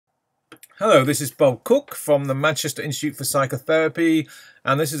Hello, this is Bob Cooke from the Manchester Institute for Psychotherapy,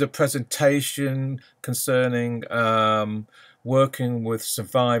 and this is a presentation concerning working with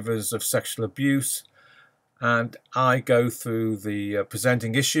survivors of sexual abuse. And I go through the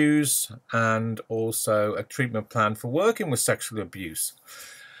presenting issues and also a treatment plan for working with sexual abuse.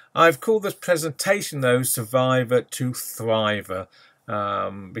 I've called this presentation, though, Survivor to Thriver,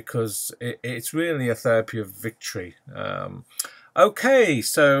 because it's really a therapy of victory. Okay,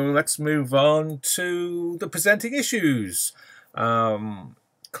 so let's move on to the presenting issues.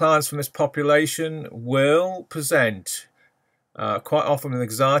 Clients from this population will present quite often with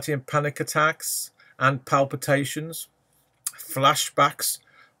anxiety and panic attacks and palpitations, flashbacks,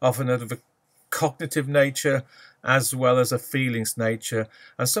 often of a cognitive nature as well as a feelings nature,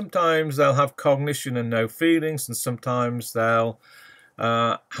 and sometimes they'll have cognition and no feelings, and sometimes they'll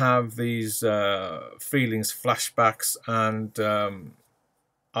have these feelings, flashbacks, and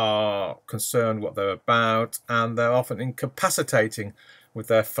are concerned what they're about, and they're often incapacitating with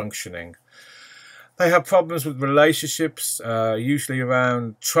their functioning. They have problems with relationships, usually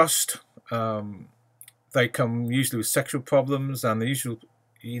around trust. They come usually with sexual problems, and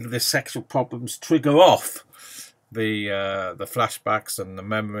the sexual problems trigger off the flashbacks and the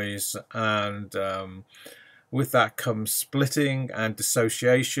memories, and with that comes splitting and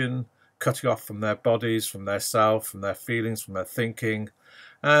dissociation, cutting off from their bodies, from their self, from their feelings, from their thinking,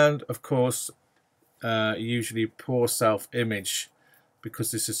 and of course usually poor self-image,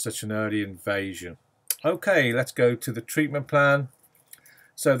 because this is such an early invasion. Okay, let's go to the treatment plan.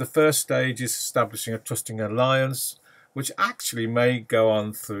 So the first stage is establishing a trusting alliance, which actually may go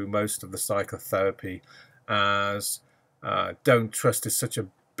on through most of the psychotherapy, as don't trust is such a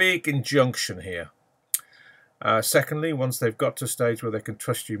big injunction here. Secondly, once they've got to a stage where they can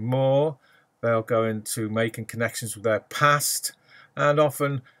trust you more, they'll go into making connections with their past, and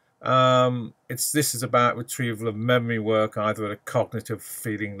often this is about retrieval of memory work, either at a cognitive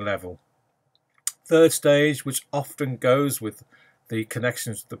feeling level. Third stage, which often goes with the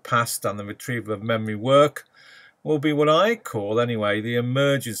connections with the past and the retrieval of memory work, will be what I call, anyway, the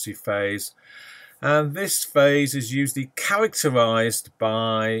emergency phase. And this phase is usually characterized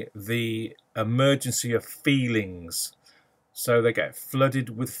by the emergency of feelings. So they get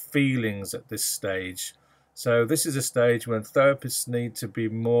flooded with feelings at this stage. So this is a stage when therapists need to be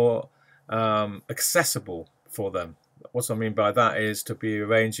more accessible for them. What I mean by that is to be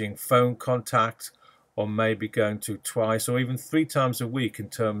arranging phone contact, or maybe going to twice or even 3 times a week in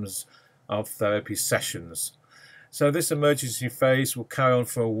terms of therapy sessions. So this emergency phase will carry on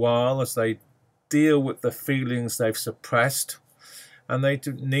for a while as they deal with the feelings they've suppressed, and they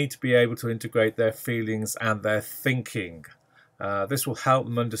need to be able to integrate their feelings and their thinking. This will help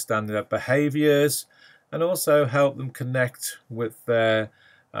them understand their behaviors and also help them connect with their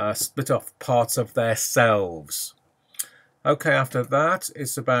split off parts of their selves. Okay, after that,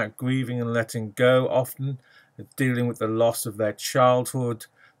 it's about grieving and letting go, often dealing with the loss of their childhood,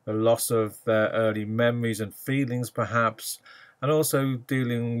 the loss of their early memories and feelings perhaps, and also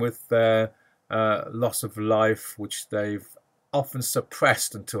dealing with their loss of life, which they've often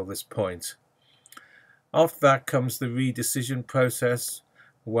suppressed until this point. After that comes the redecision process,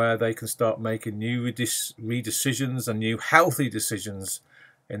 where they can start making new redecisions and new healthy decisions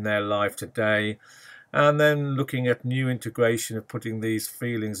in their life today, and then looking at new integration of putting these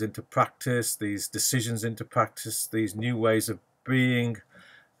feelings into practice, these decisions into practice, these new ways of being,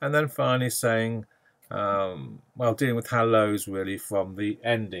 and then finally saying, well, dealing with hellos really from the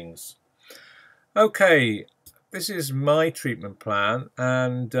endings. Okay, this is my treatment plan,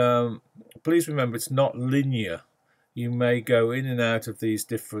 and please remember it's not linear. You may go in and out of these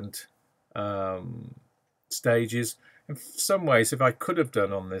different stages. In some ways, if I could have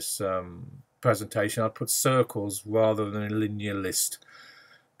done on this presentation, I'd put circles rather than a linear list,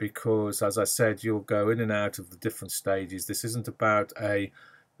 because as I said, you'll go in and out of the different stages. This isn't about a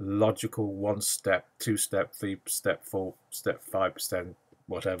logical 1-step, 2-step, 3-step, 4-step, 5%,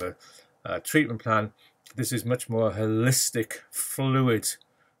 whatever treatment plan. This is much more a holistic, fluid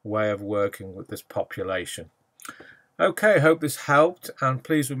way of working with this population. Okay, I hope this helped, and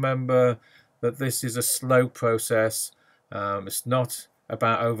please remember that this is a slow process. It's not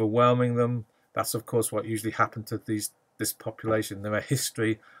about overwhelming them. That's of course what usually happens to this population, their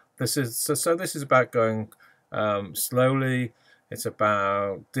history. This is about going slowly. It's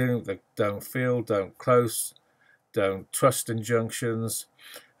about dealing with the don't feel, don't close, don't trust injunctions,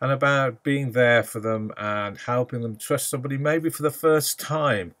 and about being there for them and helping them trust somebody maybe for the first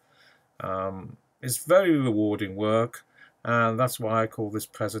time. It's very rewarding work, and that's why I call this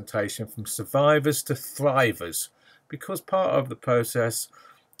presentation From Survivors to Thrivers, because part of the process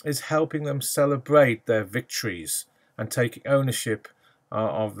is helping them celebrate their victories and taking ownership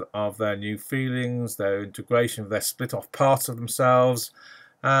of their new feelings, their integration of their split off parts of themselves,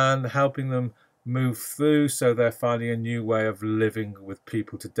 and helping them move through so they're finding a new way of living with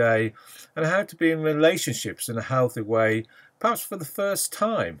people today and how to be in relationships in a healthy way, perhaps for the first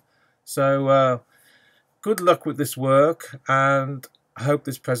time. So good luck with this work, and I hope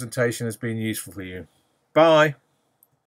this presentation has been useful for you. Bye.